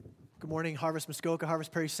morning, Harvest Muskoka,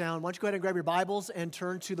 Harvest Prairie Sound. Why don't you go ahead and grab your Bibles and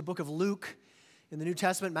turn to the book of Luke in the New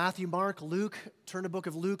Testament, Matthew, Mark, Luke. Turn to the book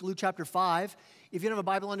of Luke, Luke chapter 5. If you don't have a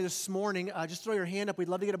Bible on you this morning, just throw your hand up. We'd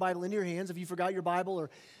love to get a Bible into your hands. If you forgot your Bible or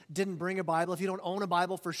didn't bring a Bible, if you don't own a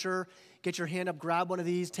Bible, for sure, get your hand up, grab one of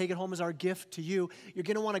these, take it home as our gift to you. You're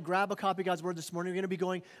going to want to grab a copy of God's Word this morning. We're going to be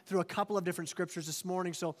going through a couple of different scriptures this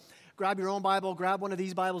morning, so grab your own Bible, grab one of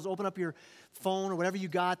these Bibles, open up your phone or whatever you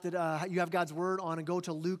got that you have God's Word on, and go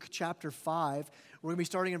to Luke chapter 5. We're going to be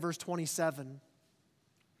starting in verse 27.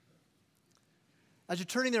 As you're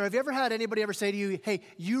turning there, have you ever had anybody ever say to you, hey,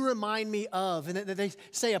 you remind me of, and they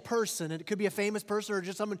say a person, and it could be a famous person or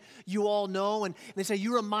just someone you all know, and they say,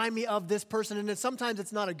 you remind me of this person, and then sometimes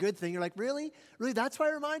it's not a good thing. You're like, really? Really, that's what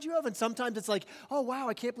I remind you of? And sometimes it's like, oh, wow,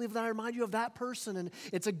 I can't believe that I remind you of that person, and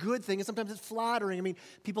it's a good thing, and sometimes it's flattering. I mean,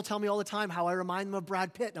 people tell me all the time how I remind them of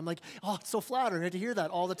Brad Pitt, and I'm like, oh, it's so flattering. I have to hear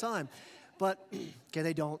that all the time. But, okay,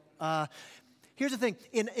 they don't. Here's the thing.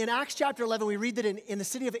 In Acts chapter 11, we read that in the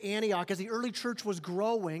city of Antioch, as the early church was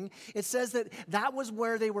growing, it says that was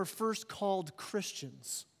where they were first called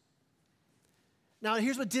Christians. Now,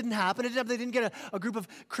 here's what didn't happen. They didn't get a group of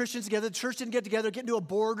Christians together. The church didn't get together, get into a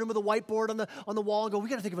boardroom with a whiteboard on the wall and go, we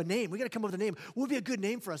got to think of a name. We got to come up with a name. What would be a good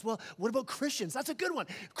name for us? Well, what about Christians? That's a good one.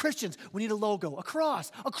 Christians, we need a logo. A cross,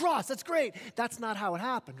 that's great. That's not how it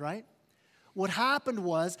happened, right? What happened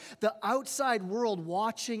was the outside world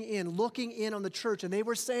watching in, looking in on the church, and they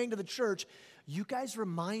were saying to the church, you guys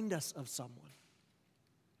remind us of someone.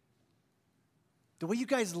 The way you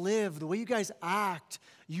guys live, the way you guys act,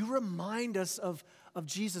 you remind us of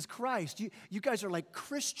Jesus Christ. You guys are like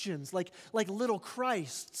Christians, like little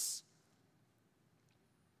Christs.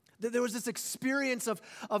 There was this experience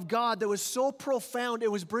of God that was so profound.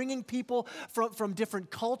 It was bringing people from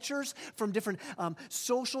different cultures, from different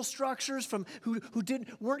social structures, from who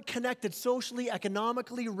weren't connected socially,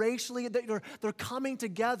 economically, racially. They're coming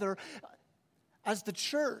together as the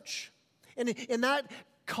church. And in that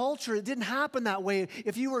culture, it didn't happen that way.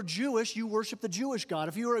 If you were Jewish, you worship the Jewish God.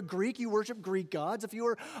 If you were a Greek, you worship Greek gods. If you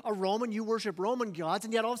were a Roman, you worship Roman gods.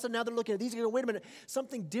 And yet all of a sudden now they're looking at these and go, wait a minute,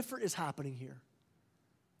 something different is happening here.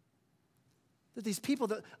 That these people,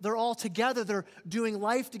 they're all together, they're doing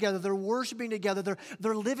life together, they're worshiping together,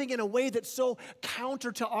 they're living in a way that's so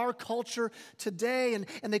counter to our culture today, and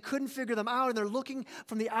they couldn't figure them out, and they're looking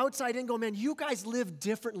from the outside in going, man, you guys live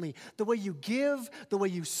differently. The way you give, the way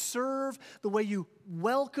you serve, the way you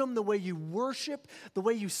welcome, the way you worship, the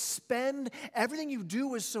way you spend, everything you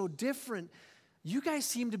do is so different. You guys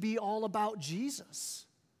seem to be all about Jesus.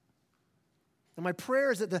 And my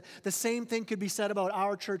prayer is that the same thing could be said about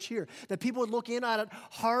our church here. That people would look in at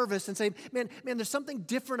Harvest and say, man, there's something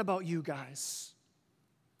different about you guys.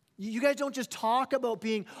 You guys don't just talk about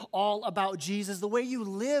being all about Jesus. The way you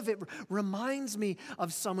live, it reminds me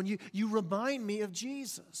of someone. You remind me of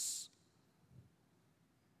Jesus.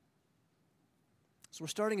 So we're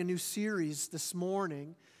starting a new series this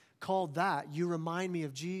morning called that, You Remind Me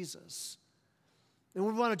of Jesus. And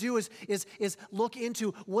what we want to do is look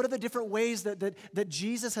into what are the different ways that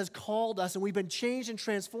Jesus has called us, and we've been changed and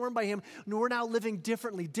transformed by Him, and we're now living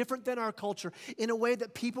differently, different than our culture, in a way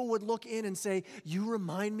that people would look in and say, you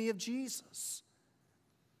remind me of Jesus.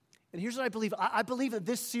 And here's what I believe. I believe that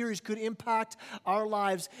this series could impact our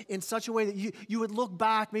lives in such a way that you would look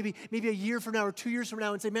back maybe a year from now or 2 years from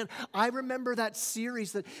now and say, man, I remember that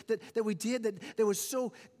series that we did that was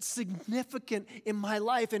so significant in my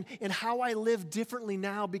life and how I live differently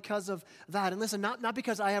now because of that. And listen, not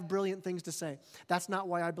because I have brilliant things to say. That's not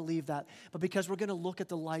why I believe that. But because we're going to look at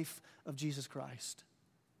the life of Jesus Christ.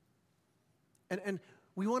 And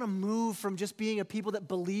we want to move from just being a people that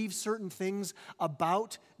believe certain things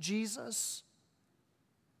about Jesus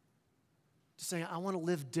to saying, I want to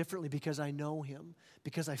live differently because I know Him,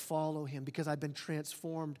 because I follow Him, because I've been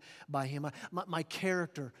transformed by Him. My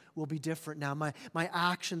character will be different now. My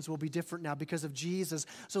actions will be different now because of Jesus,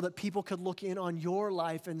 so that people could look in on your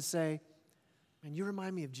life and say, man, you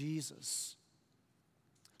remind me of Jesus.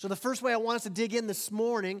 So the first way I want us to dig in this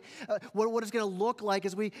morning, what it's going to look like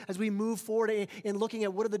as we move forward in looking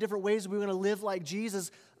at what are the different ways we want to live like Jesus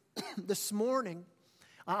this morning,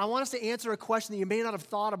 I want us to answer a question that you may not have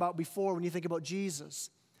thought about before when you think about Jesus.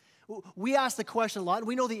 We ask the question a lot, and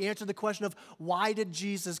we know the answer to the question of why did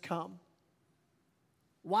Jesus come?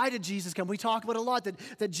 Why did Jesus come? We talk about it a lot,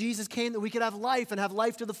 that Jesus came that we could have life and have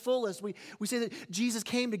life to the fullest. We say that Jesus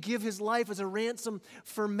came to give His life as a ransom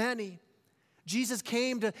for many. Jesus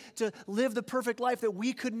came to live the perfect life that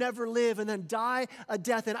we could never live and then die a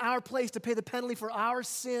death in our place to pay the penalty for our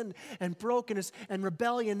sin and brokenness and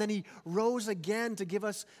rebellion. Then he rose again to give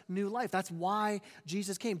us new life. That's why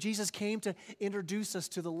Jesus came. Jesus came to introduce us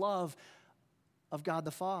to the love of God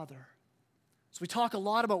the Father. So we talk a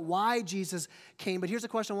lot about why Jesus came, but here's a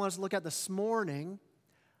question I want us to look at this morning.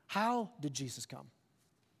 How did Jesus come?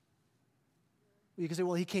 You can say,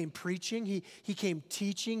 well, he came preaching, he came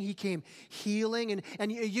teaching, he came healing,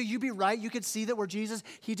 and you'd be right. You could see that where Jesus,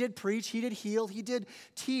 he did preach, he did heal, he did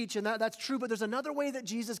teach, and that's true. But there's another way that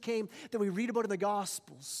Jesus came that we read about in the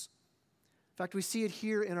Gospels. In fact, we see it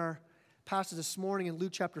here in our passage this morning in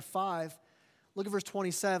Luke chapter 5. Look at verse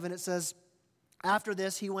 27. It says, after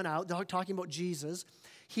this, he went out, talking about Jesus.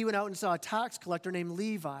 He went out and saw a tax collector named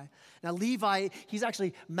Levi. Now, Levi, he's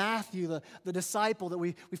actually Matthew, the disciple that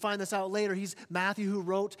we find this out later. He's Matthew who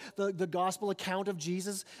wrote the gospel account of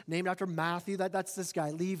Jesus, named after Matthew. That's this guy,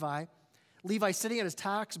 Levi. Levi's sitting at his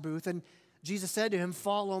tax booth, and Jesus said to him,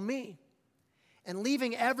 "Follow me." And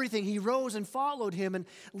leaving everything, he rose and followed him. And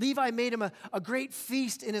Levi made him a great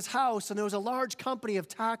feast in his house, and there was a large company of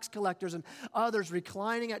tax collectors and others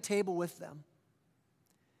reclining at table with them.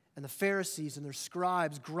 And the Pharisees and their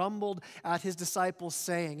scribes grumbled at his disciples,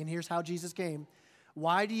 saying, and here's how Jesus came,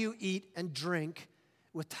 "Why do you eat and drink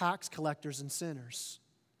with tax collectors and sinners?"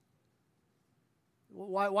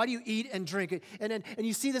 Why do you eat and drink? And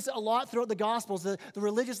you see this a lot throughout the Gospels. The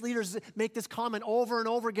religious leaders make this comment over and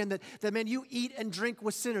over again that, man, you eat and drink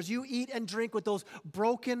with sinners. You eat and drink with those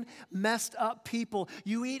broken, messed up people.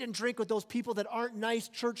 You eat and drink with those people that aren't nice,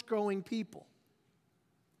 church-going people.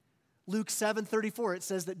 Luke 7:34, it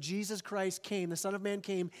says that Jesus Christ came, the Son of Man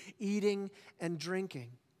came, eating and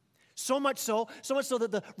drinking. So much so that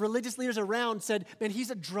the religious leaders around said, man, he's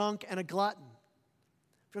a drunk and a glutton.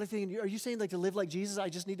 If you're thinking, are you saying like to live like Jesus, I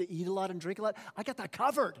just need to eat a lot and drink a lot? I got that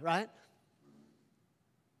covered, right?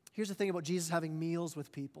 Here's the thing about Jesus having meals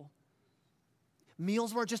with people.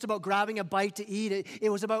 Meals weren't just about grabbing a bite to eat. It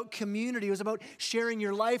was about community. It was about sharing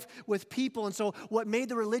your life with people. And so what made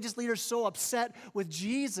the religious leaders so upset with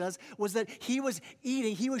Jesus was that he was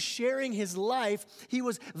eating, he was sharing his life, he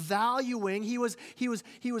was valuing, he was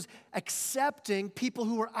accepting people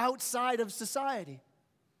who were outside of society.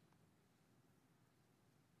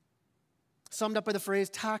 Summed up by the phrase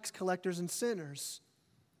tax collectors and sinners.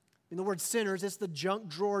 In the word sinners, it's the junk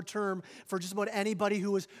drawer term for just about anybody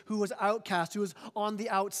who was outcast, who was on the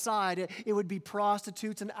outside. It would be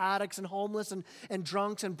prostitutes and addicts and homeless and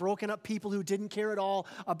drunks and broken up people who didn't care at all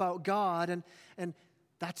about God. And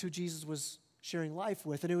that's who Jesus was sharing life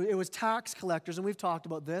with. And it was tax collectors, and we've talked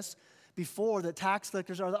about this before, that tax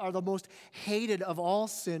collectors are the most hated of all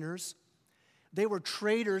sinners. They were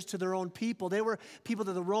traitors to their own people. They were people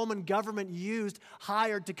that the Roman government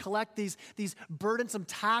hired to collect these burdensome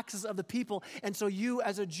taxes of the people. And so you,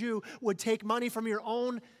 as a Jew, would take money from your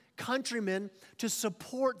own countrymen to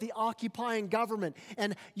support the occupying government.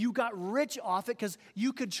 And you got rich off it because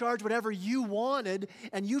you could charge whatever you wanted,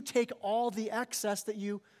 and you take all the excess that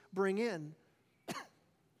you bring in.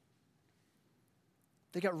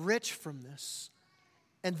 They got rich from this.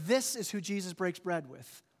 And this is who Jesus breaks bread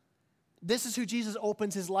with. This is who Jesus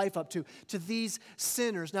opens his life up to these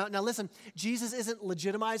sinners. Now listen, Jesus isn't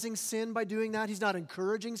legitimizing sin by doing that. He's not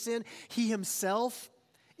encouraging sin. He himself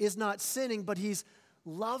is not sinning, but he's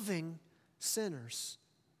loving sinners.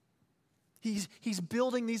 He's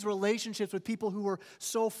building these relationships with people who were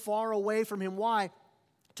so far away from him. Why?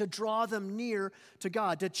 To draw them near to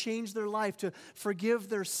God, to change their life, to forgive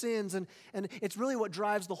their sins. And it's really what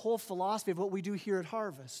drives the whole philosophy of what we do here at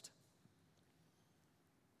Harvest.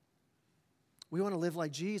 We want to live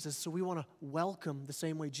like Jesus, so we want to welcome the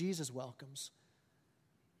same way Jesus welcomes.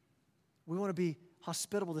 We want to be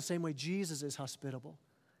hospitable the same way Jesus is hospitable.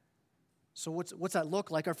 So what's that look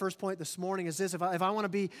like? Our first point this morning is this. If I want to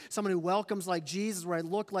be someone who welcomes like Jesus, where I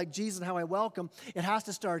look like Jesus and how I welcome, it has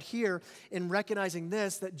to start here in recognizing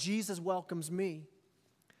this, that Jesus welcomes me.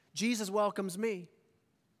 Jesus welcomes me.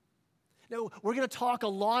 Now, we're going to talk a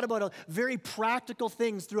lot about very practical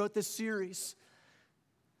things throughout this series.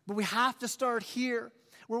 But we have to start here.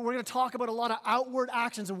 We're going to talk about a lot of outward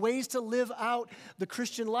actions and ways to live out the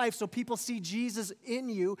Christian life so people see Jesus in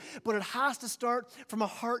you. But it has to start from a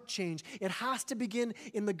heart change. It has to begin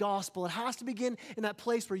in the gospel. It has to begin in that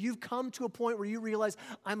place where you've come to a point where you realize,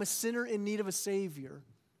 I'm a sinner in need of a Savior.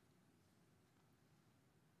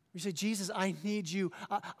 You say, Jesus, I need you.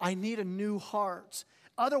 I need a new heart.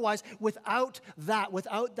 Otherwise, without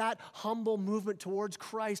that humble movement towards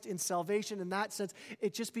Christ in salvation, in that sense,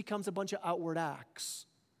 it just becomes a bunch of outward acts.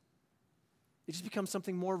 It just becomes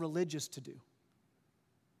something more religious to do.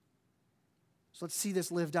 So let's see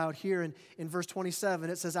this lived out here in verse 27.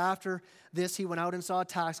 It says, after this, he went out and saw a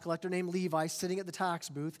tax collector named Levi sitting at the tax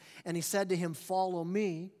booth, and he said to him, follow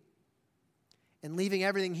me. And leaving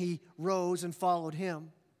everything, he rose and followed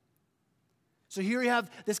him. So here you have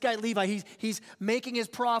this guy Levi. He's making his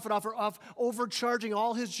profit off overcharging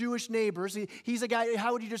all his Jewish neighbors. He's a guy,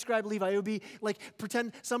 how would you describe Levi? It would be like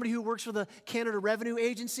pretend somebody who works for the Canada Revenue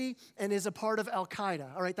Agency and is a part of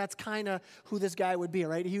Al-Qaeda. All right, that's kind of who this guy would be,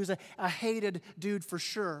 right? He was a hated dude for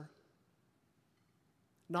sure.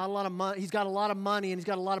 Not a lot of money. He's got a lot of money and he's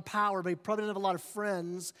got a lot of power, but he probably doesn't have a lot of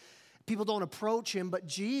friends. People don't approach him, but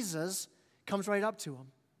Jesus comes right up to him.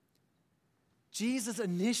 Jesus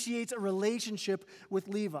initiates a relationship with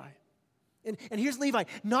Levi. And here's Levi,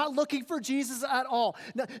 not looking for Jesus at all,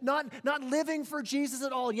 not living for Jesus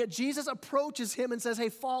at all, and yet Jesus approaches him and says, hey,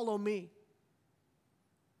 follow me.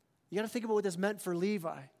 You got to think about what this meant for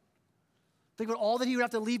Levi. Think about all that he would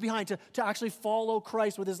have to leave behind to actually follow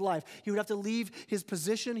Christ with his life. He would have to leave his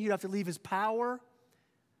position. He would have to leave his power.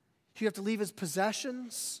 He would have to leave his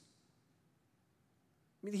possessions.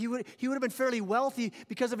 I mean, he would have been fairly wealthy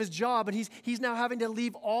because of his job, and he's now having to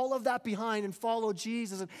leave all of that behind and follow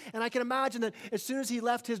Jesus. And I can imagine that as soon as he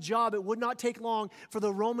left his job, it would not take long for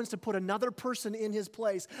the Romans to put another person in his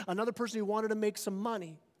place, another person who wanted to make some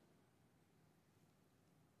money.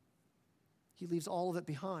 He leaves all of it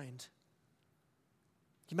behind.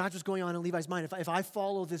 Can you imagine what's going on in Levi's mind? If I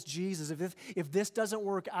follow this Jesus, if this doesn't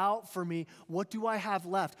work out for me, what do I have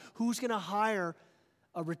left? Who's going to hire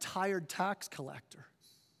a retired tax collector?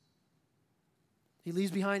 He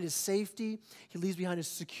leaves behind his safety. He leaves behind his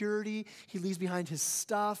security. He leaves behind his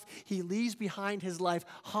stuff. He leaves behind his life,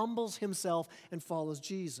 humbles himself, and follows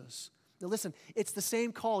Jesus. Now listen, it's the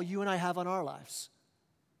same call you and I have on our lives.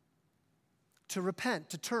 To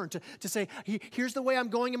repent, to turn, to say, here's the way I'm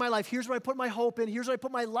going in my life. Here's where I put my hope in. Here's where I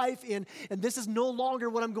put my life in. And this is no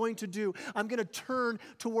longer what I'm going to do. I'm going to turn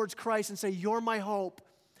towards Christ and say, you're my hope.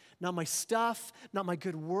 Not my stuff, not my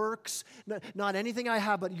good works, not anything I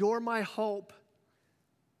have, but you're my hope.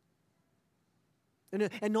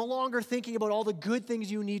 And no longer thinking about all the good things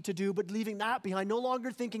you need to do, but leaving that behind. No longer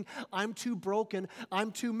thinking, I'm too broken,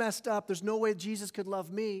 I'm too messed up, there's no way Jesus could love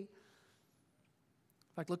me.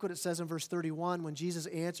 In fact, look what it says in verse 31 when Jesus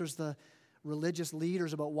answers the religious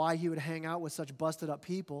leaders about why he would hang out with such busted up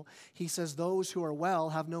people. He says, those who are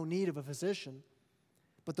well have no need of a physician,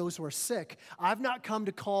 but those who are sick. I've not come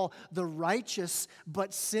to call the righteous,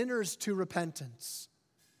 but sinners to repentance.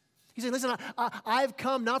 He's saying, listen, I've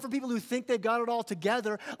come not for people who think they've got it all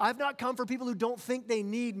together. I've not come for people who don't think they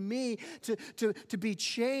need me to be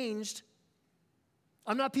changed.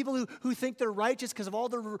 I'm not people who think they're righteous because of all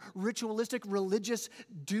the ritualistic religious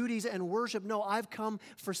duties and worship. No, I've come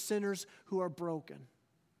for sinners who are broken.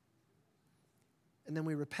 And then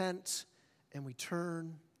we repent and we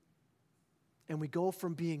turn and we go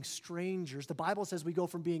from being strangers. The Bible says we go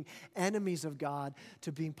from being enemies of God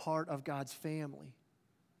to being part of God's family.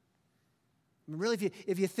 I mean, really,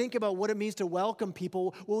 if you think about what it means to welcome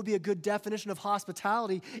people, what would be a good definition of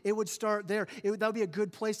hospitality, it would start there. That would be a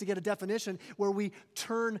good place to get a definition where we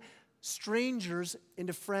turn strangers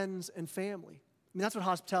into friends and family. I mean, that's what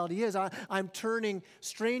hospitality is. I'm turning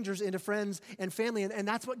strangers into friends and family, and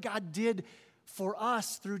that's what God did for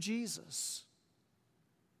us through Jesus.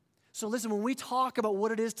 So listen, when we talk about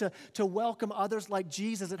what it is to welcome others like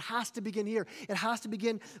Jesus, it has to begin here. It has to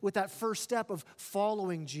begin with that first step of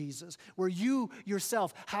following Jesus, where you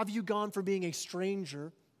yourself, have you gone from being a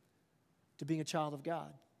stranger to being a child of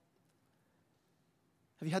God?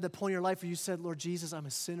 Have you had that point in your life where you said, Lord Jesus, I'm a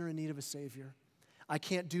sinner in need of a Savior. I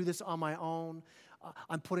can't do this on my own.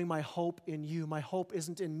 I'm putting my hope in you. My hope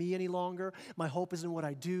isn't in me any longer. My hope isn't in what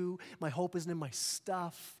I do. My hope isn't in my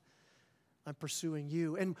stuff. I'm pursuing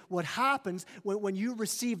you. And what happens when you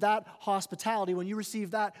receive that hospitality, when you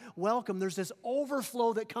receive that welcome, there's this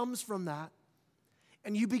overflow that comes from that.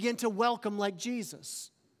 And you begin to welcome like Jesus.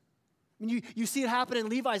 I mean, you see it happen in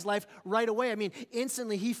Levi's life right away. I mean,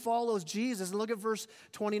 instantly he follows Jesus. And look at verse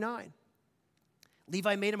 29.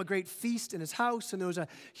 Levi made him a great feast in his house, and there was a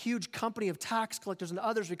huge company of tax collectors and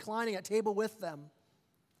others reclining at table with them.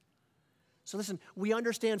 So listen, we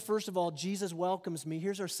understand, first of all, Jesus welcomes me.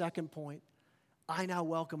 Here's our second point. I now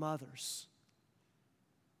welcome others.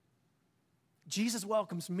 Jesus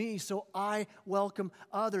welcomes me, so I welcome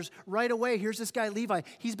others. Right away, here's this guy, Levi.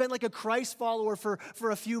 He's been like a Christ follower for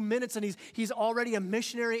a few minutes, and he's already a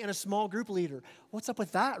missionary and a small group leader. What's up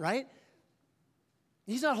with that, right?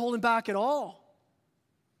 He's not holding back at all.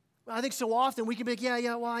 I think so often we can be like,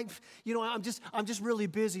 well, I'm just really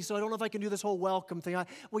busy, so I don't know if I can do this whole welcome thing.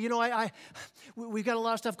 We've got a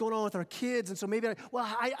lot of stuff going on with our kids, and so maybe,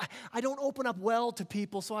 I don't open up well to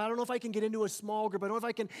people, so I don't know if I can get into a small group. I don't know if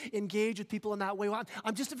I can engage with people in that way. Well,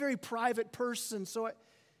 I'm just a very private person.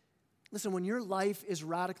 Listen, when your life is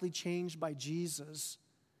radically changed by Jesus,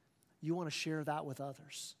 you want to share that with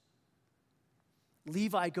others.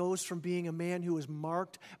 Levi goes from being a man who was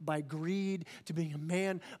marked by greed to being a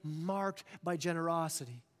man marked by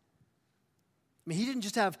generosity. I mean, he didn't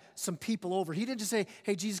just have some people over. He didn't just say,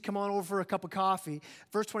 hey, Jesus, come on over for a cup of coffee.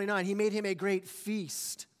 Verse 29, he made him a great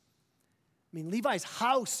feast. I mean, Levi's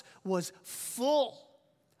house was full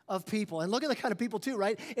of people. And look at the kind of people too,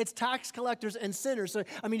 right? It's tax collectors and sinners. So,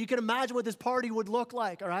 I mean, you can imagine what this party would look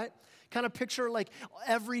like, all right? Kind of picture like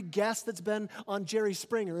every guest that's been on Jerry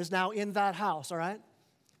Springer is now in that house, all right?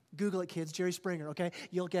 Google it, kids, Jerry Springer, okay?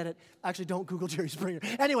 You'll get it. Actually, don't Google Jerry Springer.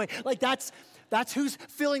 Anyway, like that's who's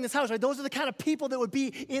filling this house, right? Those are the kind of people that would be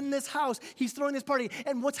in this house. He's throwing this party.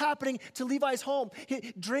 And what's happening to Levi's home?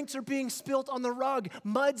 Drinks are being spilt on the rug.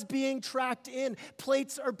 Mud's being tracked in.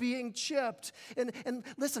 Plates are being chipped. And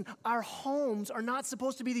listen, our homes are not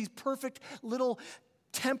supposed to be these perfect little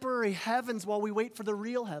temporary heavens while we wait for the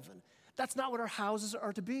real heaven. That's not what our houses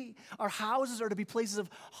are to be. Our houses are to be places of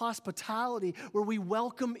hospitality where we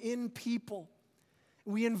welcome in people.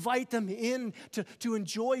 We invite them in to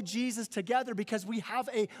enjoy Jesus together because we have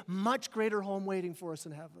a much greater home waiting for us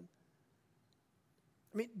in heaven.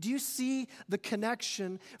 I mean, do you see the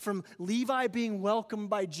connection from Levi being welcomed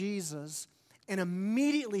by Jesus and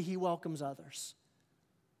immediately he welcomes others?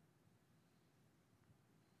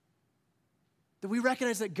 That we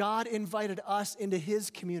recognize that God invited us into his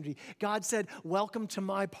community. God said, welcome to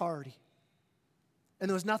my party. And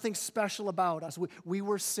there was nothing special about us. We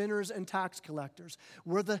were sinners and tax collectors.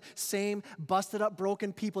 We're the same busted up,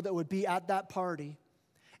 broken people that would be at that party.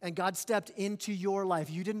 And God stepped into your life.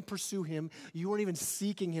 You didn't pursue him. You weren't even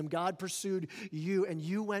seeking him. God pursued you, and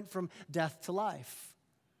you went from death to life.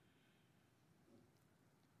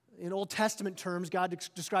 In Old Testament terms, God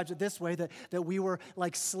describes it this way, that we were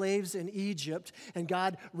like slaves in Egypt, and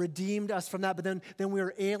God redeemed us from that. But then we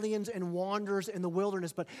were aliens and wanderers in the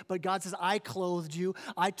wilderness. But God says, I clothed you,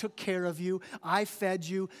 I took care of you, I fed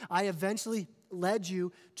you, I eventually led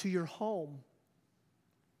you to your home.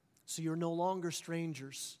 So you're no longer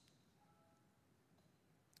strangers.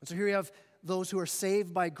 And so here you have those who are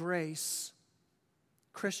saved by grace,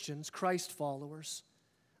 Christians, Christ followers.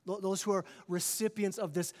 Those who are recipients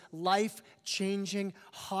of this life-changing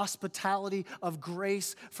hospitality of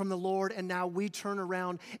grace from the Lord, and now we turn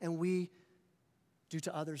around and we do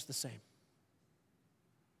to others the same. In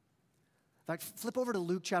fact, flip over to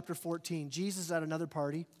Luke chapter 14. Jesus is at another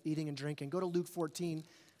party, eating and drinking. Go to Luke 14,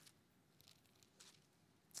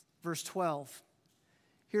 verse 12.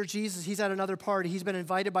 Here Jesus, he's at another party. He's been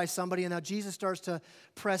invited by somebody, and now Jesus starts to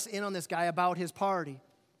press in on this guy about his party.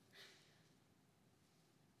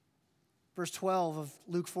 Verse 12 of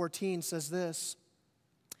Luke 14 says this.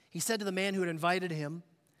 He said to the man who had invited him,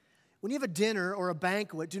 when you have a dinner or a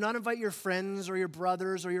banquet, do not invite your friends or your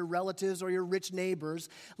brothers or your relatives or your rich neighbors,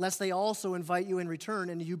 lest they also invite you in return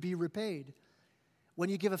and you be repaid. When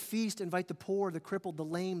you give a feast, invite the poor, the crippled, the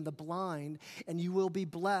lame, the blind, and you will be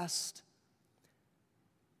blessed.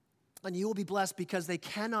 And you will be blessed because they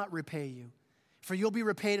cannot repay you, for you'll be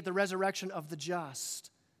repaid at the resurrection of the just.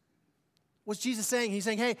 What's Jesus saying? He's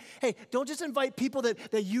saying, hey, don't just invite people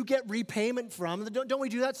that you get repayment from. Don't we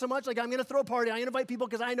do that so much? Like, I'm going to throw a party. I'm going to invite people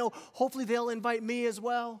because I know hopefully they'll invite me as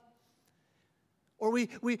well. Or we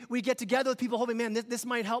get together with people hoping, man, this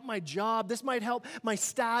might help my job. This might help my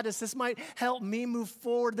status. This might help me move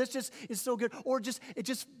forward. This just is so good. Or it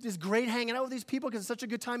just is great hanging out with these people because it's such a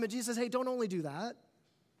good time. And Jesus says, hey, don't only do that.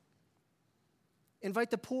 Invite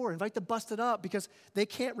the poor. Invite the busted up because they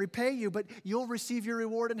can't repay you, but you'll receive your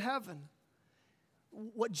reward in heaven.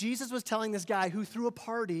 What Jesus was telling this guy who threw a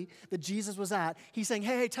party that Jesus was at, he's saying,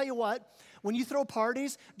 hey, tell you what, when you throw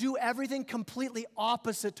parties, do everything completely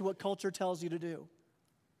opposite to what culture tells you to do.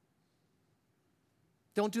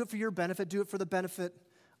 Don't do it for your benefit, do it for the benefit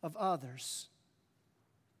of others.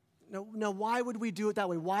 Now, why would we do it that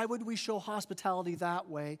way? Why would we show hospitality that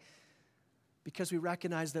way? Because we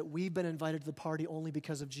recognize that we've been invited to the party only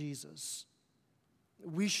because of Jesus.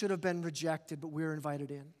 We should have been rejected, but we're invited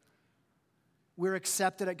in. We're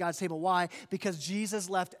accepted at God's table. Why? Because Jesus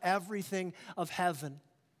left everything of heaven.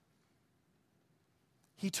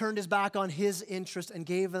 He turned his back on his interest and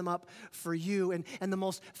gave them up for you. And the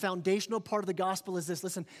most foundational part of the gospel is this.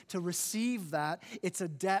 Listen, to receive that, it's a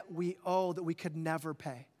debt we owe that we could never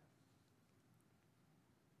pay.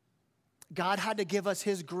 God had to give us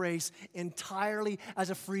his grace entirely as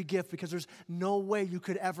a free gift because there's no way you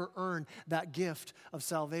could ever earn that gift of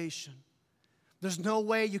salvation. There's no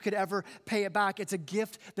way you could ever pay it back. It's a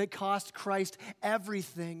gift that cost Christ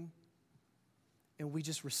everything, and we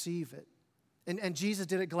just receive it. And Jesus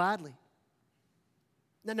did it gladly.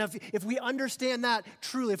 Now, if we understand that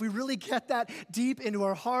truly, if we really get that deep into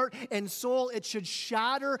our heart and soul, it should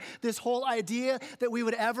shatter this whole idea that we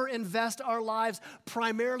would ever invest our lives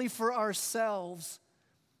primarily for ourselves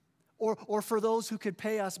or for those who could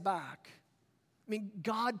pay us back. I mean,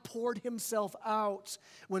 God poured himself out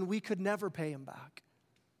when we could never pay him back.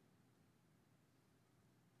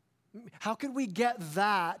 How could we get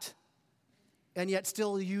that and yet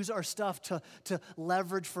still use our stuff to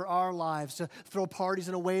leverage for our lives, to throw parties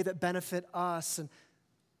in a way that benefit us? And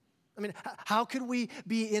I mean, how could we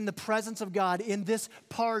be in the presence of God in this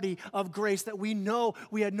party of grace that we know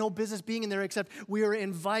we had no business being in there except we were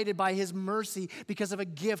invited by his mercy because of a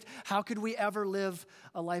gift? How could we ever live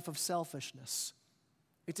a life of selfishness?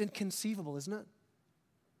 It's inconceivable, isn't it?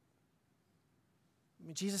 I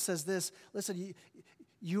mean, Jesus says this, listen,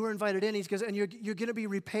 you were invited in, he goes, and you're going to be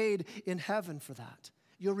repaid in heaven for that.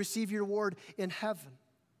 You'll receive your reward in heaven.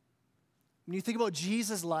 When you think about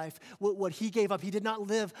Jesus' life, what he gave up, he did not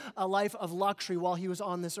live a life of luxury while he was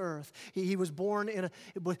on this earth. He was born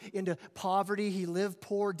into poverty. He lived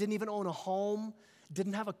poor, didn't even own a home,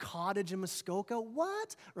 didn't have a cottage in Muskoka.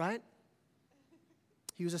 What? Right?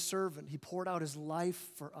 He was a servant. He poured out his life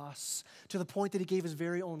for us to the point that he gave his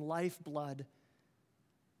very own lifeblood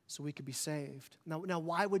so we could be saved. Now,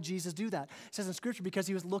 why would Jesus do that? It says in Scripture, because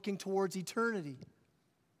he was looking towards eternity.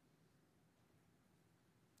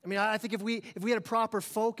 I mean, I think if we had a proper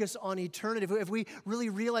focus on eternity, if we really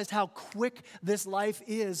realized how quick this life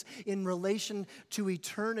is in relation to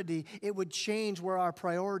eternity, it would change where our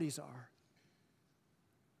priorities are.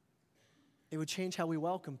 It would change how we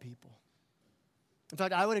welcome people. In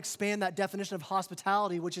fact, I would expand that definition of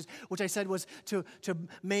hospitality, which I said was to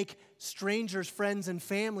make strangers friends and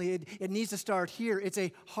family. It needs to start here. It's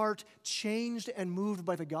a heart changed and moved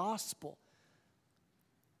by the gospel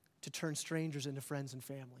to turn strangers into friends and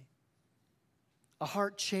family. A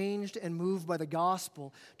heart changed and moved by the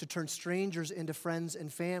gospel to turn strangers into friends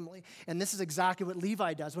and family. And this is exactly what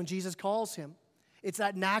Levi does when Jesus calls him. It's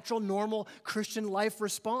that natural, normal Christian life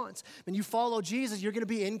response. When you follow Jesus, you're going to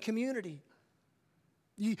be in community.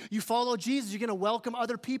 You follow Jesus, you're going to welcome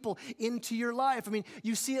other people into your life. I mean,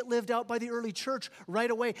 you see it lived out by the early church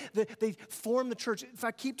right away. They formed the church. In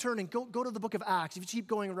fact, keep turning. Go to the book of Acts. If you keep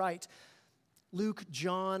going right. Luke,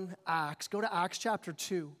 John, Acts. Go to Acts chapter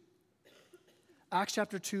 2. Acts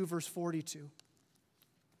chapter 2, verse 42.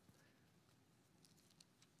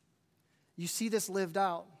 You see this lived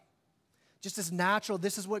out. Just as natural,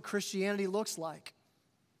 this is what Christianity looks like.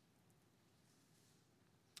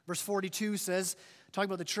 Verse 42 says, talking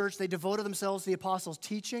about the church, they devoted themselves to the apostles'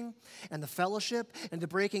 teaching and the fellowship and the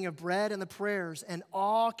breaking of bread and the prayers, and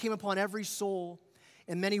awe came upon every soul,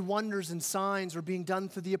 and many wonders and signs were being done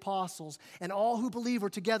through the apostles, and all who believed were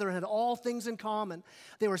together and had all things in common.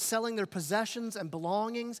 They were selling their possessions and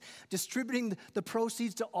belongings, distributing the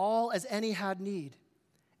proceeds to all as any had need.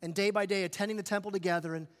 And day by day, attending the temple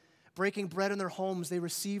together and breaking bread in their homes, they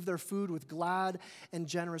received their food with glad and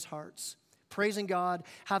generous hearts, praising God,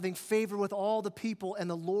 having favor with all the people, and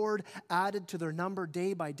the Lord added to their number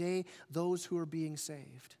day by day those who are being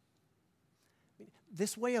saved.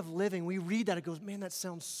 This way of living, we read that, it goes, man, that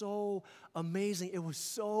sounds so amazing. It was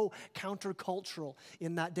so countercultural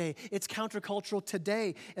in that day. It's countercultural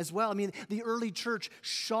today as well. I mean, the early church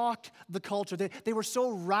shocked the culture. They were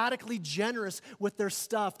so radically generous with their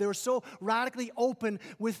stuff. They were so radically open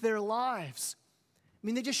with their lives. I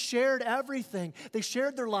mean, they just shared everything. They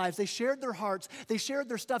shared their lives. They shared their hearts. They shared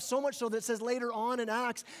their stuff so much so that it says later on in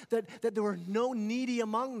Acts that there were no needy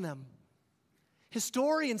among them.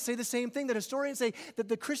 Historians say the same thing, that historians say that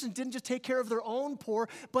the Christians didn't just take care of their own poor,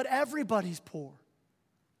 but everybody's poor.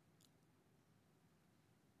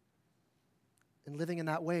 And living in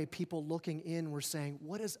that way, people looking in were saying,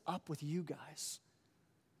 what is up with you guys?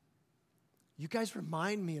 You guys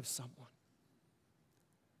remind me of someone.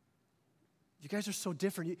 You guys are so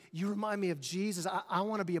different. You remind me of Jesus. I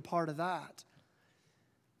want to be a part of that.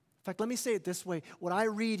 In fact, let me say it this way. What I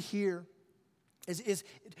read here is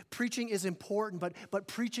preaching is important, but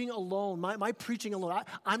preaching alone, my preaching alone,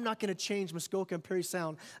 I'm not going to change Muskoka and Perry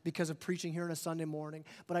Sound because of preaching here on a Sunday morning.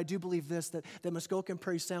 But I do believe this, that Muskoka and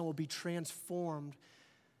Perry Sound will be transformed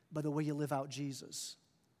by the way you live out Jesus.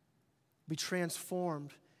 Be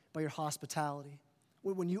transformed by your hospitality.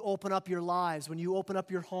 When you open up your lives, when you open up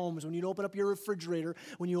your homes, when you open up your refrigerator,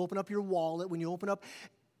 when you open up your wallet, when you open up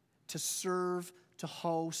to serve, to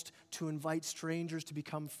host, to invite strangers to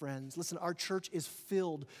become friends. Listen, our church is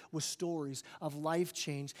filled with stories of life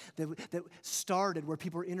change that started where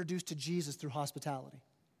people were introduced to Jesus through hospitality.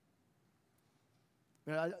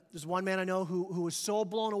 There's one man I know who was so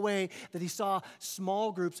blown away that he saw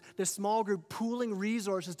this small group pooling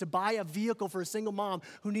resources to buy a vehicle for a single mom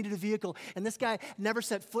who needed a vehicle. And this guy never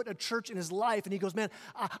set foot in a church in his life. And he goes, man,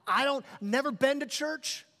 never been to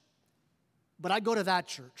church, but I go to that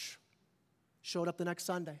church. Showed up the next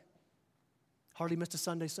Sunday. Hardly missed a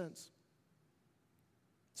Sunday since.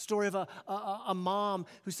 Story of a mom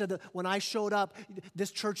who said that when I showed up,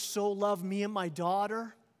 this church so loved me and my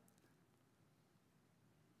daughter.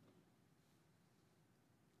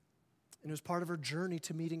 And it was part of her journey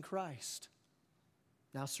to meeting Christ.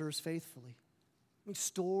 Now serves faithfully. I mean,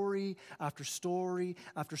 story after story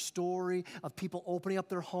after story of people opening up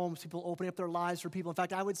their homes, people opening up their lives for people. In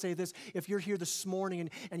fact, I would say this, if you're here this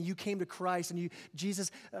morning and you came to Christ and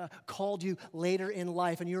Jesus called you later in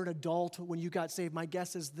life and you're an adult when you got saved, my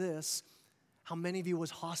guess is this: how many of you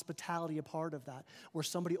was hospitality a part of that? Where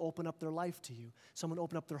somebody opened up their life to you, someone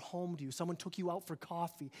opened up their home to you, someone took you out for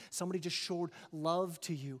coffee, somebody just showed love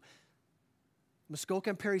to you. Muskoka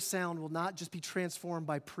and Perry Sound will not just be transformed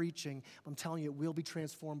by preaching. I'm telling you, it will be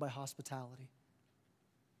transformed by hospitality.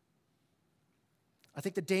 I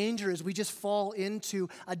think the danger is we just fall into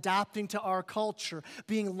adapting to our culture,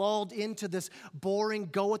 being lulled into this boring,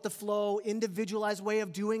 go with the flow, individualized way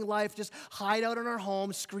of doing life, just hide out in our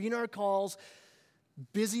homes, screen our calls,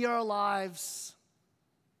 busy our lives.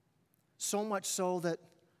 So much so that,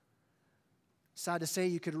 sad to say,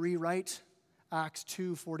 you could rewrite Acts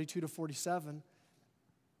 2:42-47.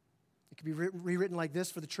 It could be rewritten like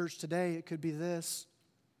this for the church today. It could be this: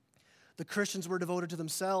 the Christians were devoted to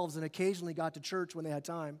themselves and occasionally got to church when they had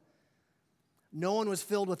time. No one was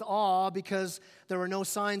filled with awe because there were no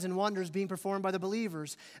signs and wonders being performed by the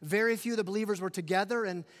believers. Very few of the believers were together,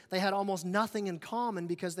 and they had almost nothing in common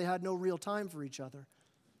because they had no real time for each other.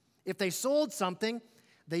 If they sold something,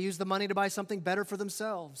 they used the money to buy something better for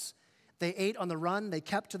themselves. They ate on the run. They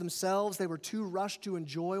kept to themselves. They were too rushed to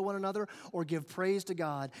enjoy one another or give praise to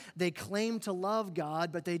God. They claimed to love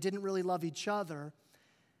God, but they didn't really love each other.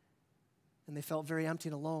 And they felt very empty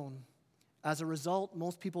and alone. As a result,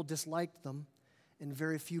 most people disliked them, and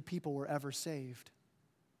very few people were ever saved.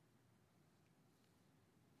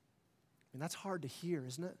 I mean, that's hard to hear,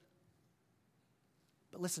 isn't it?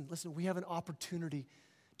 But listen, we have an opportunity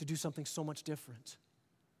to do something so much different.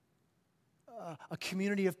 A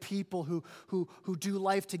community of people who do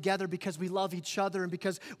life together because we love each other and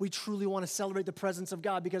because we truly want to celebrate the presence of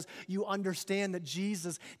God, because you understand that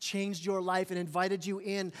Jesus changed your life and invited you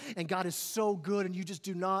in, and God is so good, and you just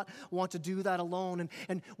do not want to do that alone.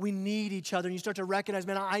 And we need each other, and you start to recognize,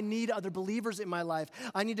 man, I need other believers in my life.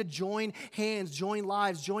 I need to join hands, join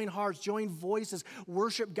lives, join hearts, join voices,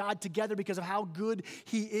 worship God together because of how good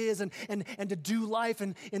He is, and to do life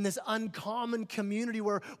in this uncommon community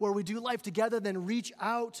where we do life together, then reach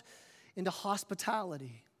out into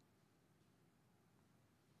hospitality.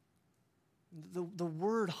 The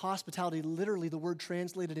word hospitality, literally the word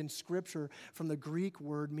translated in Scripture from the Greek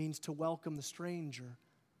word, means to welcome the stranger,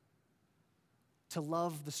 to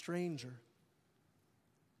love the stranger.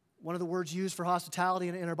 One of the words used for hospitality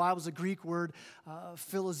in our Bible is a Greek word,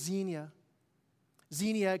 philoxenia.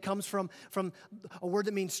 Xenia comes from a word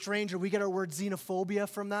that means stranger. We get our word xenophobia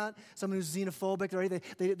from that. Someone who's xenophobic, right?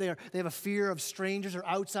 They have a fear of strangers or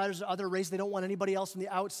outsiders or other race. They don't want anybody else from the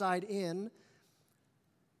outside in.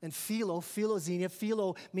 And philoxenia,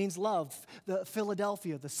 philo means love. The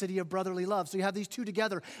Philadelphia, the city of brotherly love. So you have these two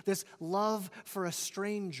together, this love for a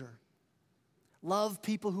stranger. Love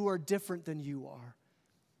people who are different than you are.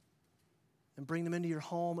 And bring them into your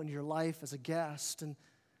home and your life as a guest. And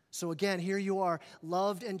so again, here you are,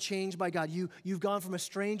 loved and changed by God. You've gone from a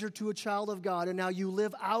stranger to a child of God, and now you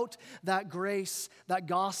live out that grace, that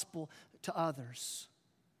gospel to others.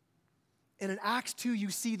 And in Acts 2, you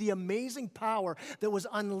see the amazing power that was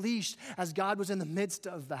unleashed as God was in the midst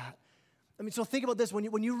of that. I mean, so think about this. When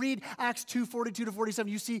you read Acts 2:42-47,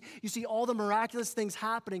 you see all the miraculous things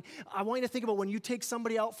happening. I want you to think about when you take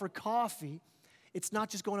somebody out for coffee, it's not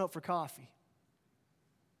just going out for coffee.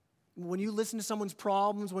 When you listen to someone's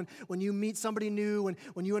problems, when you meet somebody new,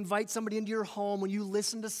 when you invite somebody into your home, when you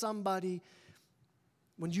listen to somebody,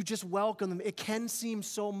 when you just welcome them, it can seem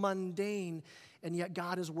so mundane, and yet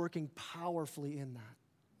God is working powerfully in that.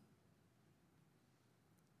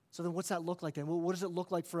 So then what's that look like then? Well, what does it look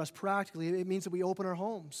like for us practically? It means that we open our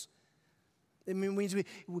homes. It means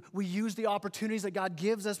we use the opportunities that God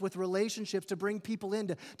gives us with relationships to bring people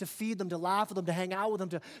in, to feed them, to laugh with them, to hang out with them,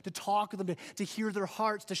 to talk with them, to hear their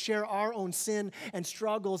hearts, to share our own sin and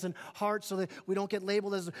struggles and hearts so that we don't get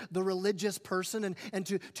labeled as the religious person, and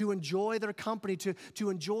to enjoy their company, to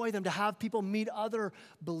enjoy them, to have people meet other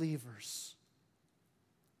believers.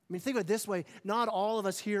 I mean, think of it this way. Not all of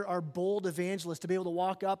us here are bold evangelists to be able to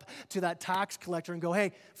walk up to that tax collector and go,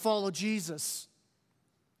 hey, follow Jesus.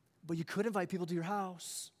 But you could invite people to your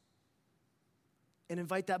house and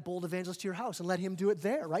invite that bold evangelist to your house and let him do it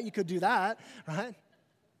there, right? You could do that, right?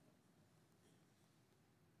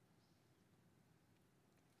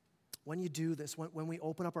 When you do this, when we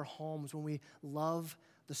open up our homes, when we love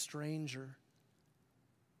the stranger,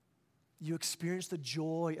 you experience the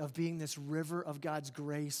joy of being this river of God's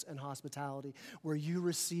grace and hospitality where you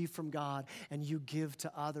receive from God and you give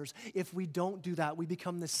to others. If we don't do that, we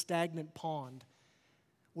become this stagnant pond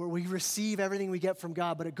where we receive everything we get from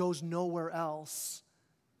God, but it goes nowhere else.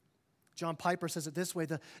 John Piper says it this way: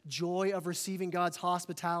 the joy of receiving God's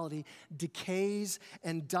hospitality decays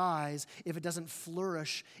and dies if it doesn't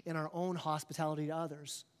flourish in our own hospitality to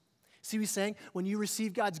others. See what he's saying? When you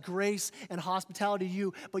receive God's grace and hospitality to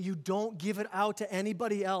you, but you don't give it out to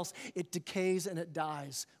anybody else, it decays and it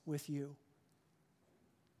dies with you.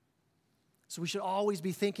 So we should always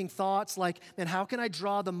be thinking thoughts like, man, how can I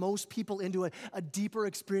draw the most people into a deeper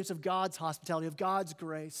experience of God's hospitality, of God's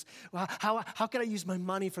grace? How can I use my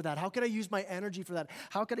money for that? How can I use my energy for that?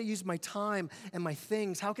 How can I use my time and my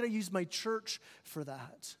things? How can I use my church for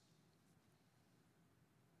that?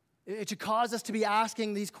 It should cause us to be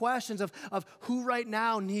asking these questions of who right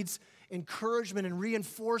now needs encouragement and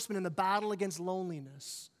reinforcement in the battle against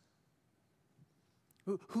loneliness?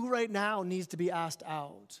 Who right now needs to be asked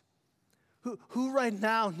out? Who right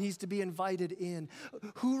now needs to be invited in?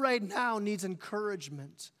 Who right now needs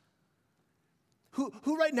encouragement?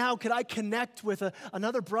 Who right now could I connect with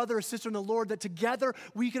another brother or sister in the Lord that together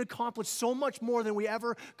we could accomplish so much more than we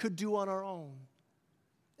ever could do on our own?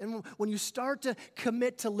 And when you start to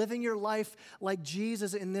commit to living your life like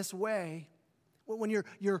Jesus in this way, when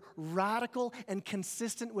you're radical and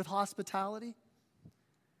consistent with hospitality,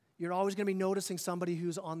 you're always going to be noticing somebody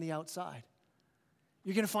who's on the outside.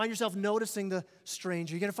 You're going to find yourself noticing the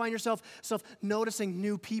stranger. You're going to find yourself noticing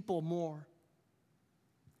new people more.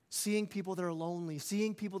 Seeing people that are lonely,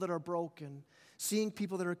 seeing people that are broken, seeing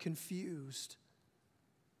people that are confused.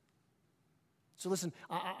 So listen,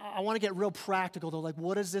 I want to get real practical though. Like,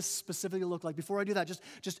 what does this specifically look like? Before I do that,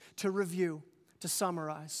 just to review, to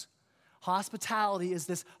summarize. Hospitality is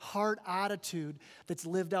this heart attitude that's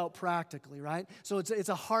lived out practically, right? So it's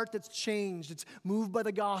a heart that's changed. It's moved by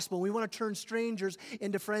the gospel. We want to turn strangers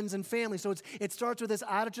into friends and family. So it starts with this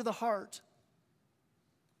attitude of the heart.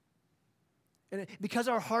 And because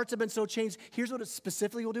our hearts have been so changed, here's what it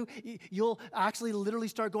specifically will do. You'll actually literally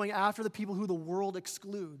start going after the people who the world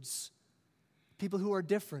excludes. People who are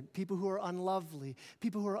different, people who are unlovely,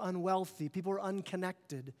 people who are unwealthy, people who are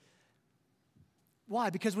unconnected. Why?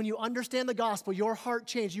 Because when you understand the gospel, your heart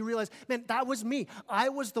changed. You realize, man, that was me. I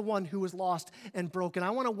was the one who was lost and broken. I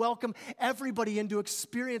want to welcome everybody in to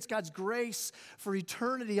experience God's grace for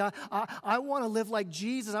eternity. I want to live like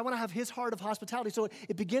Jesus. I want to have his heart of hospitality. So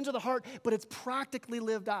it begins with the heart, but it's practically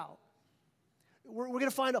lived out. We're going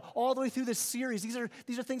to find all the way through this series. These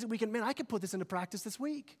are things that we can, man, I can put this into practice this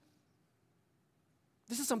week.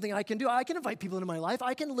 This is something I can do. I can invite people into my life.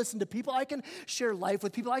 I can listen to people. I can share life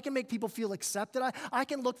with people. I can make people feel accepted. I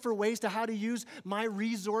can look for ways to how to use my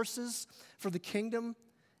resources for the kingdom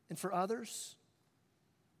and for others.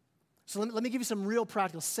 So let me give you some real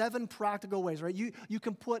practical, 7 practical ways, right? You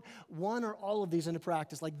can put one or all of these into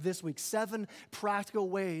practice, like this week, 7 practical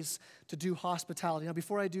ways to do hospitality. Now,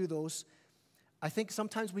 before I do those, I think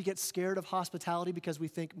sometimes we get scared of hospitality because we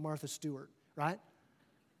think Martha Stewart, right?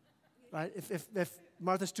 Right? If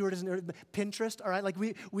Martha Stewart isn't Pinterest, all right? Like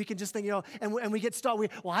we can just think, and we get stuck.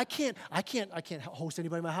 I can't host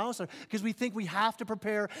anybody in my house because we think we have to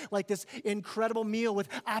prepare like this incredible meal with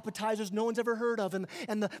appetizers no one's ever heard of, and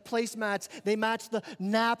the placemats, they match the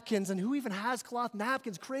napkins, and who even has cloth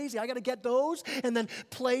napkins? Crazy. I got to get those, and then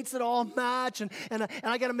plates that all match, and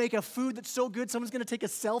I got to make a food that's so good someone's going to take a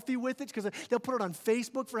selfie with it because they'll put it on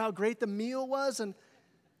Facebook for how great the meal was, and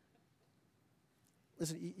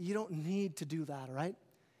listen, you don't need to do that, all right?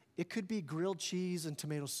 It could be grilled cheese and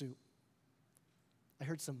tomato soup. I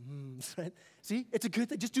heard some right? See, it's a good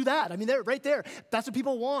thing. Just do that. I mean, they're right there. That's what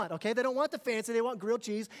people want, okay? They don't want the fancy. They want grilled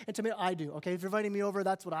cheese and tomato. I do, okay? If you're inviting me over,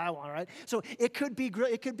 that's what I want, all right? So it could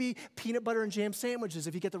be peanut butter and jam sandwiches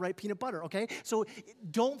if you get the right peanut butter, okay? So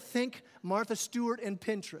don't think Martha Stewart and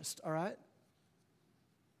Pinterest, all right?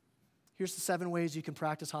 Here's the 7 ways you can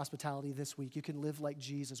practice hospitality this week. You can live like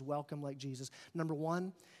Jesus, welcome like Jesus. Number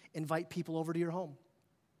 1, invite people over to your home.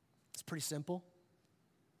 It's pretty simple.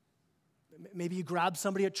 Maybe you grab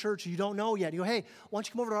somebody at church you don't know yet. You go, hey, why don't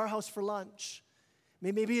you come over to our house for lunch?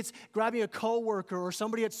 Maybe it's grabbing a coworker or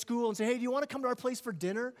somebody at school and say, hey, do you want to come to our place for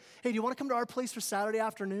dinner? Hey, do you want to come to our place for Saturday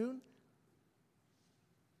afternoon?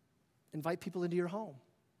 Invite people into your home.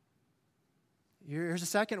 Here's a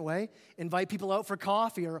second way. Invite people out for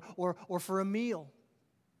coffee or for a meal.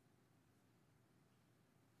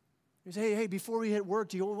 You say, hey, before we hit work,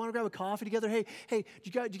 do you want to grab a coffee together? Hey, do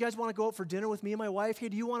you guys want to go out for dinner with me and my wife? Hey,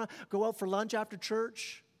 do you want to go out for lunch after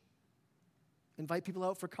church? Invite people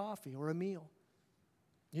out for coffee or a meal.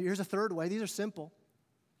 Here's a third way. These are simple.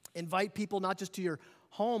 Invite people not just to your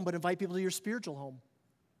home, but invite people to your spiritual home.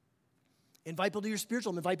 Invite people to your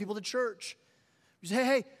spiritual home. Invite people to church. You say,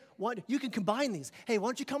 hey, you can combine these. Hey, why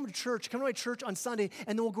don't you come to church? Come to my church on Sunday, and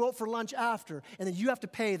then we'll go out for lunch after. And then you have to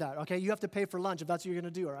pay that, okay? You have to pay for lunch if that's what you're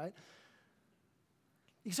going to do, all right?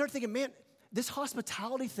 You start thinking, man, this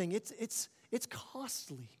hospitality thing, it's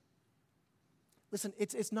costly. Listen,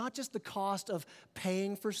 it's not just the cost of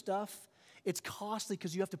paying for stuff. It's costly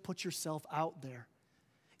because you have to put yourself out there.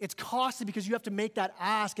 It's costly because you have to make that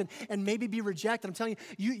ask and maybe be rejected. I'm telling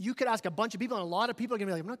you, you could ask a bunch of people, and a lot of people are going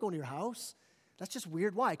to be like, I'm not going to your house. That's just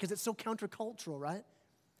weird. Why? Because it's so countercultural, right?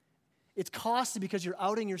 It's costly because you're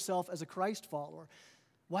outing yourself as a Christ follower.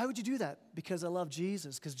 Why would you do that? Because I love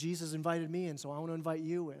Jesus, because Jesus invited me in, so I want to invite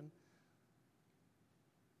you in.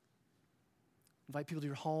 Invite people to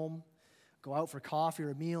your home. Go out for coffee or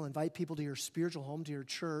a meal. Invite people to your spiritual home, to your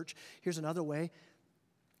church. Here's another way.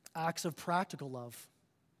 Acts of practical love.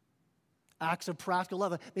 Acts of practical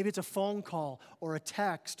love. Maybe it's a phone call or a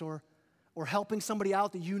text or helping somebody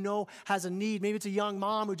out that you know has a need. Maybe it's a young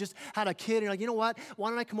mom who just had a kid and you're like, you know what? Why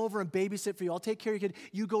don't I come over and babysit for you? I'll take care of your kid.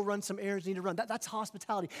 You go run some errands you need to run. That's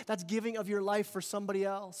hospitality. That's giving of your life for somebody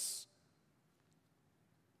else.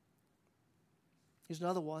 Here's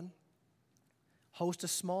another one. Host a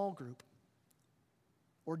small group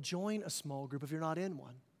or join a small group if you're not in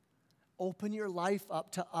one. Open your life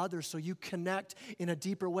up to others so you connect in a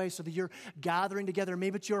deeper way so that you're gathering together.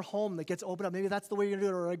 Maybe it's your home that gets opened up. Maybe that's the way you're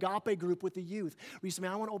going to do it. Or an agape group with the youth. Where you say,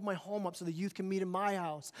 man, I want to open my home up so the youth can meet in my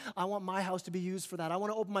house. I want my house to be used for that. I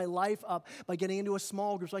want to open my life up by getting into a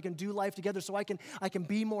small group so I can do life together, so I can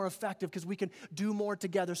be more effective because we can do more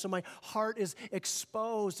together. So my heart is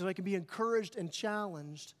exposed so I can be encouraged and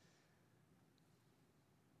challenged.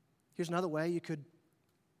 Here's another way you could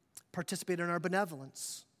participate in our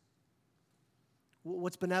benevolence.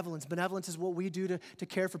 What's benevolence? Benevolence is what we do to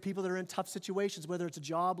care for people that are in tough situations, whether it's a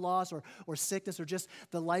job loss or sickness or just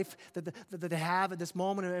the life that they have at this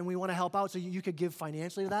moment, and we want to help out. So you could give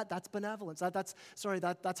financially to that. That's benevolence.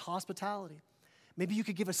 That's hospitality. Maybe you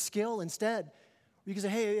could give a skill instead. You can say,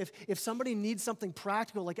 hey, if somebody needs something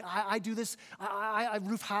practical, like I do this, I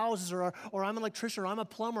roof houses, or I'm an electrician, or I'm a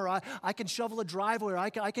plumber, I can shovel a driveway, or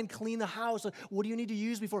I can clean the house. What do you need to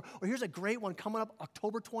use me for? Or here's a great one coming up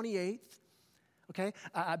October 28th. Okay,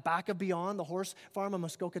 back of Beyond, the horse farm in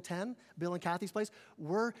Muskoka 10, Bill and Kathy's place,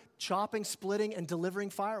 we're chopping, splitting, and delivering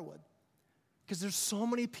firewood. Because there's so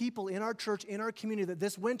many people in our church, in our community, that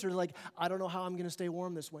this winter, like, I don't know how I'm going to stay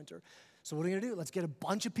warm this winter. So what are we going to do? Let's get a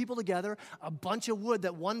bunch of people together, a bunch of wood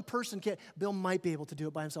that one person can't. Bill might be able to do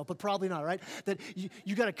it by himself, but probably not, right? That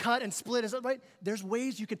you got to cut and split, is that right? There's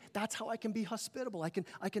ways you can. That's how I can be hospitable. I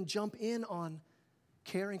can jump in on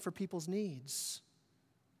caring for people's needs.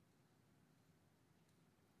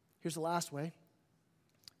 Here's the last way.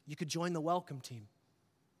 You could join the welcome team.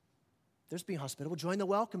 There's being hospitable. Join the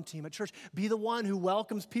welcome team at church. Be the one who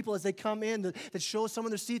welcomes people as they come in, that shows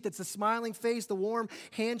someone their seat, that's the smiling face, the warm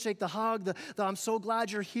handshake, the hug, the I'm so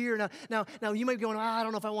glad you're here. Now you might be going, I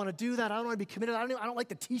don't know if I want to do that. I don't want to be committed. I don't like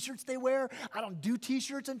the t-shirts they wear. I don't do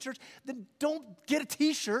t-shirts in church. Then don't get a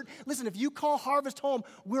t-shirt. Listen, if you call Harvest home,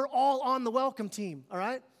 we're all on the welcome team, all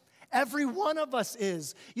right? Every one of us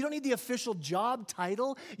is. You don't need the official job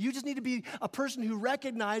title. You just need to be a person who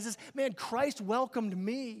recognizes, man, Christ welcomed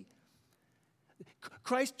me.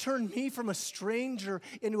 Christ turned me from a stranger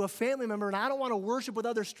into a family member, and I don't want to worship with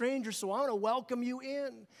other strangers, so I want to welcome you in.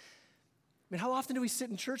 I mean, how often do we sit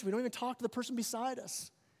in church? We don't even talk to the person beside us.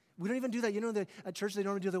 We don't even do that. You know that at church they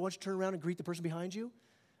normally do, they want you to turn around and greet the person behind you.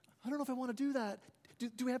 I don't know if I want to do that.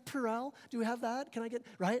 Do we have Purell? Do we have that? Can I get,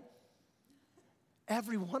 right?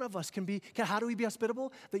 Every one of us can be, how do we be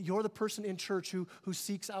hospitable? That you're the person in church who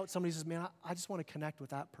seeks out somebody who says, man, I just want to connect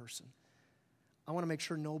with that person. I want to make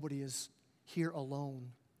sure nobody is here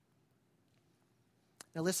alone.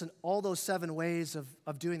 Now listen, all those 7 ways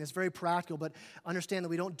of doing this, very practical, but understand that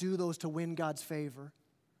we don't do those to win God's favor.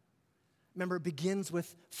 Remember, it begins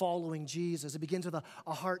with following Jesus. It begins with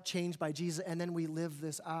a heart changed by Jesus, and then we live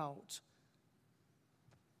this out.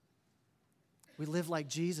 We live like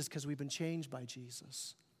Jesus because we've been changed by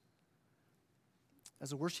Jesus. As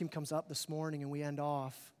the worship team comes up this morning and we end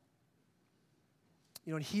off,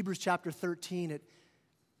 in Hebrews chapter 13, it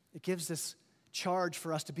gives this charge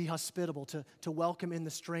for us to be hospitable, to welcome in the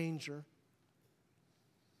stranger.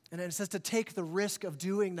 And it says to take the risk of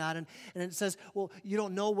doing that. And it says, well, you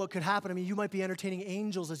don't know what could happen. I mean, you might be entertaining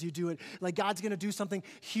angels as you do it. Like God's going to do something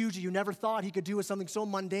huge that you never thought he could do with something so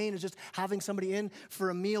mundane as just having somebody in for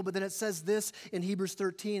a meal. But then it says this in Hebrews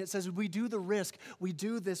 13. It says, we do the risk. We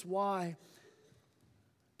do this. Why?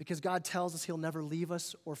 Because God tells us he'll never leave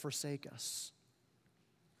us or forsake us.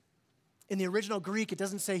 In the original Greek, it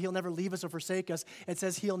doesn't say he'll never leave us or forsake us. It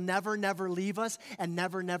says he'll never, never leave us and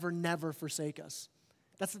never, never, never forsake us.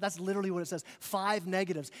 That's literally what it says. 5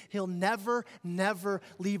 negatives. He'll never, never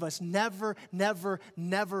leave us. Never, never,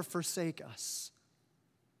 never forsake us.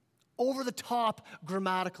 Over the top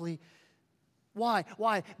grammatically. Why?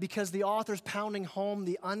 Why? Because the author's pounding home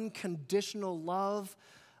the unconditional love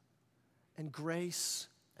and grace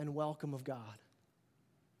and welcome of God.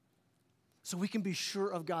 So we can be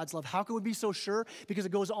sure of God's love. How can we be so sure? Because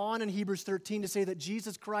it goes on in Hebrews 13 to say that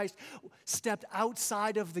Jesus Christ stepped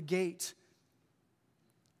outside of the gate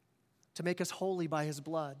to make us holy by his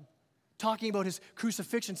blood. Talking about his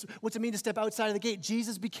crucifixion. What's it mean to step outside of the gate?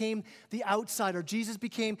 Jesus became the outsider. Jesus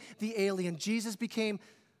became the alien. Jesus became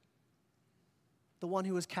the one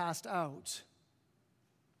who was cast out.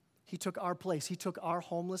 He took our place. He took our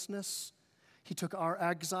homelessness. He took our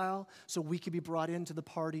exile so we could be brought into the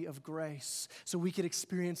party of grace, so we could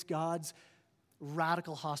experience God's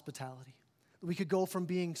radical hospitality. We could go from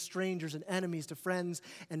being strangers and enemies to friends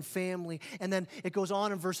and family. And then it goes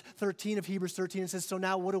on in verse 13 of Hebrews 13 and says, so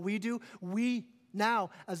now what do? We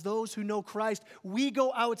now, as those who know Christ, we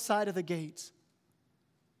go outside of the gates.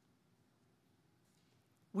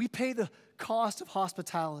 We pay the cost of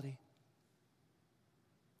hospitality.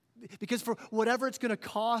 Because for whatever it's going to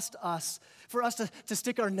cost us, for us to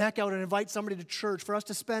stick our neck out and invite somebody to church, for us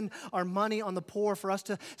to spend our money on the poor, for us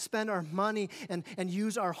to spend our money and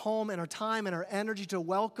use our home and our time and our energy to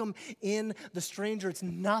welcome in the stranger, it's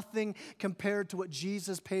nothing compared to what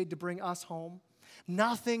Jesus paid to bring us home.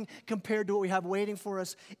 Nothing compared to what we have waiting for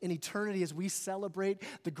us in eternity as we celebrate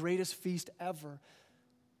the greatest feast ever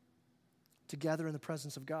together in the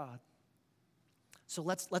presence of God. So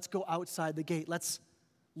let's go outside the gate. Let's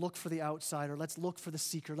look for the outsider. Let's look for the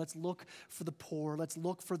seeker. Let's look for the poor. Let's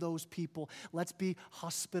look for those people. Let's be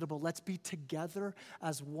hospitable. Let's be together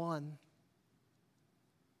as one,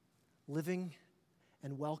 living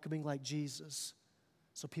and welcoming like Jesus,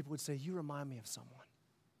 so people would say, you remind me of someone.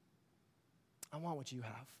 I want what you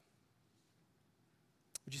have.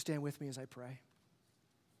 Would you stand with me as I pray?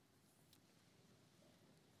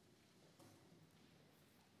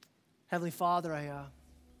 Heavenly Father, I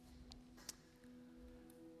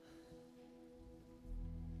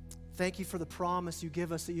thank you for the promise you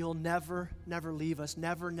give us that you'll never, never leave us,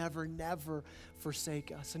 never, never, never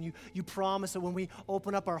forsake us. And you promise that when we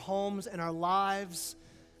open up our homes and our lives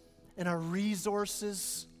and our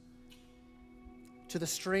resources to the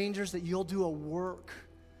strangers, that you'll do a work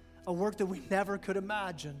that we never could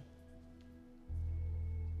imagine.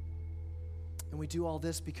 And we do all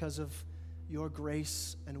this because of your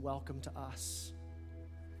grace and welcome to us.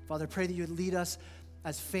 Father, I pray that you would lead us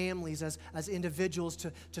as families, as individuals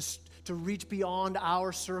to reach beyond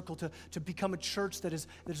our circle, to become a church that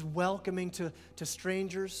is welcoming to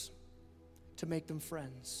strangers, to make them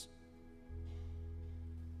friends.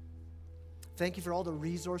 Thank you for all the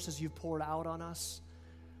resources you've poured out on us.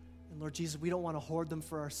 And Lord Jesus, we don't want to hoard them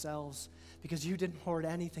for ourselves because you didn't hoard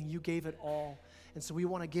anything. You gave it all. And so we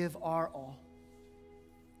want to give our all.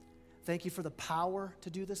 Thank you for the power to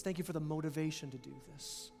do this. Thank you for the motivation to do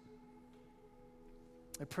this.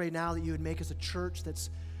 I pray now that you would make us a church that's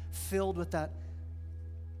filled with that,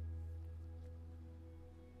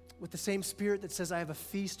 with the same spirit that says, I have a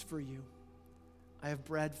feast for you. I have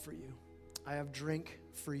bread for you. I have drink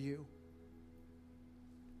for you.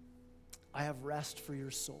 I have rest for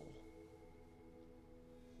your soul.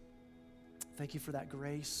 Thank you for that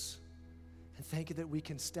grace. And thank you that we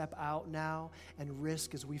can step out now and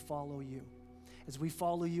risk as we follow you. As we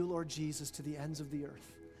follow you, Lord Jesus, to the ends of the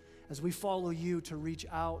earth. As we follow you to reach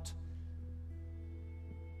out,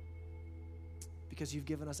 because you've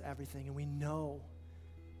given us everything and we know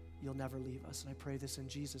you'll never leave us. And I pray this in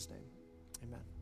Jesus' name. Amen.